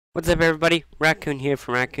What's up everybody, Raccoon here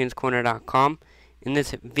from raccoonscorner.com. In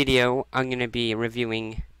this video I'm going to be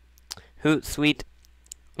reviewing HootSuite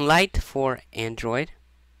Lite for Android.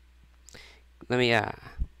 Let me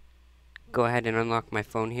go ahead and unlock my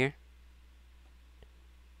phone here.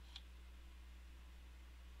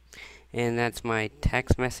 And that's my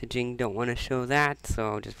text messaging, don't want to show that,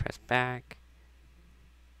 so I'll just press back.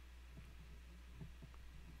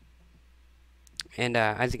 And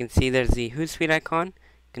as you can see, there's the HootSuite icon.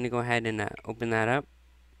 Going to go ahead and open that up.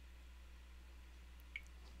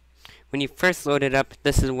 When you first load it up,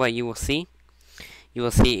 this is what you will see. You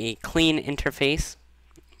will see a clean interface,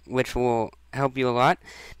 which will help you a lot.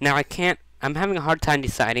 Now I'm having a hard time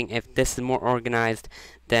deciding if this is more organized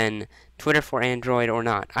than Twitter for Android or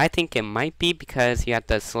not. I think it might be because you have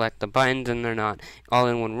to select the buttons and they're not all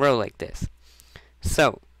in one row like this.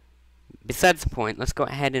 So, besides the point, let's go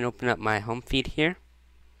ahead and open up my home feed here.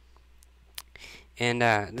 And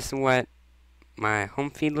this is what my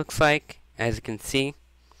home feed looks like. As you can see,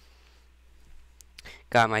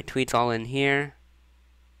 got my tweets all in here.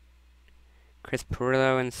 Chris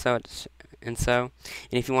Perillo and such and so.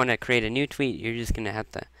 And if you want to create a new tweet, you're just going to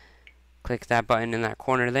have to click that button in that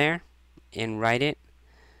corner there and write it,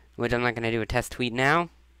 which I'm not going to do a test tweet now.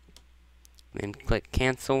 And click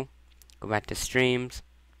cancel. Go back to streams.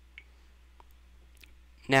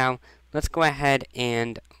 Now, let's go ahead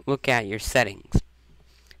and look at your settings.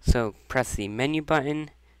 So, press the menu button,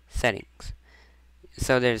 settings.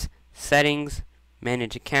 So, there's settings,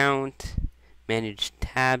 manage account, manage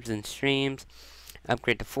tabs and streams,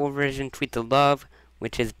 upgrade to full version, tweet to love,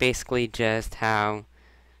 which is basically just how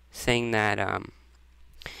saying that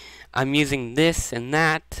I'm using this and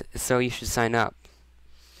that, so you should sign up.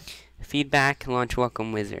 Feedback, launch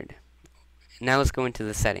welcome wizard. Now, let's go into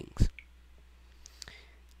the settings.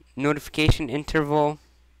 Notification interval,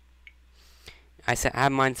 I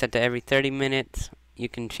have mine set to every 30 minutes. You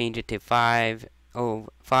can change it to 5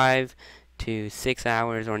 to 6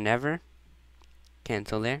 hours or never.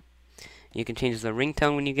 Cancel there. You can change the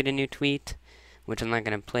ringtone when you get a new tweet, which I'm not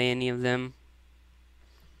going to play any of them.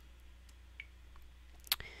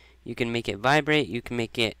 You can make it vibrate. You can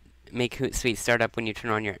make HootSuite start up when you turn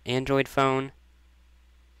on your Android phone.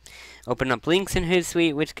 Open up links in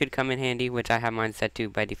HootSuite, which could come in handy, which I have mine set to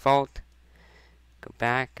by default. Go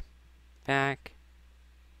back.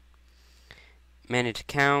 Manage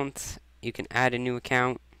accounts. You can add a new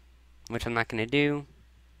account, which I'm not going to do.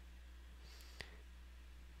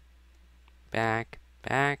 Back.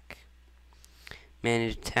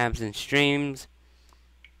 Manage tabs and streams.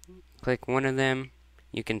 Click one of them.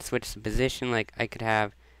 You can switch the position, like I could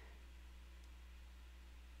have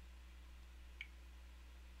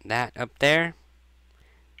that up there,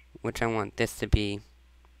 which I want this to be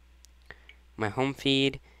my home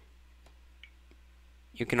feed.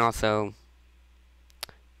 You can also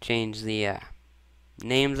change the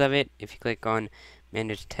names of it if you click on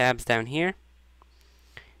manage tabs down here,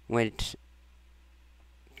 which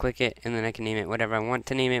click it and then I can name it whatever I want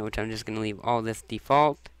to name it, which I'm just going to leave all this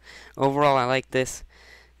default. Overall, I like this.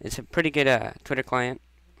 It's a pretty good Twitter client.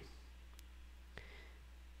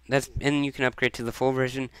 And you can upgrade to the full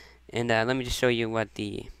version. And let me just show you what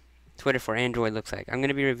the Twitter for Android looks like. I'm going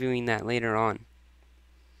to be reviewing that later on.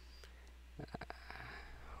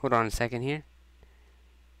 Hold on a second here.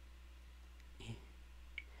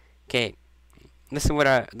 Okay, this is what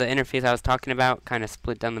the interface I was talking about, kind of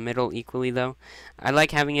split down the middle equally though. I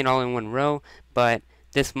like having it all in one row, but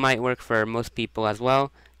this might work for most people as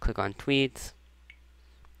well. Click on tweets.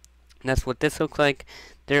 And that's what this looks like.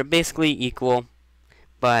 They're basically equal,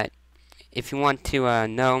 but if you want to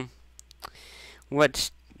know which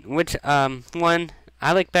one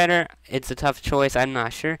I like better, it's a tough choice. I'm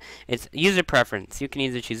not sure. It's user preference. You can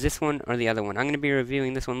either choose this one or the other one. I'm going to be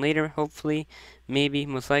reviewing this one later, hopefully, maybe,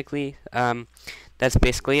 most likely. That's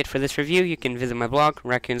basically it for this review. You can visit my blog,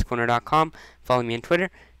 raccoonscorner.com. Follow me on Twitter,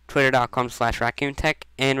 twitter.com/raccoontech.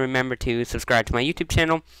 And remember to subscribe to my YouTube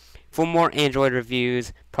channel for more Android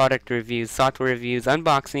reviews, product reviews, software reviews,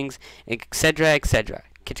 unboxings, etc., etc.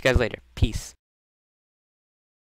 Catch you guys later. Peace.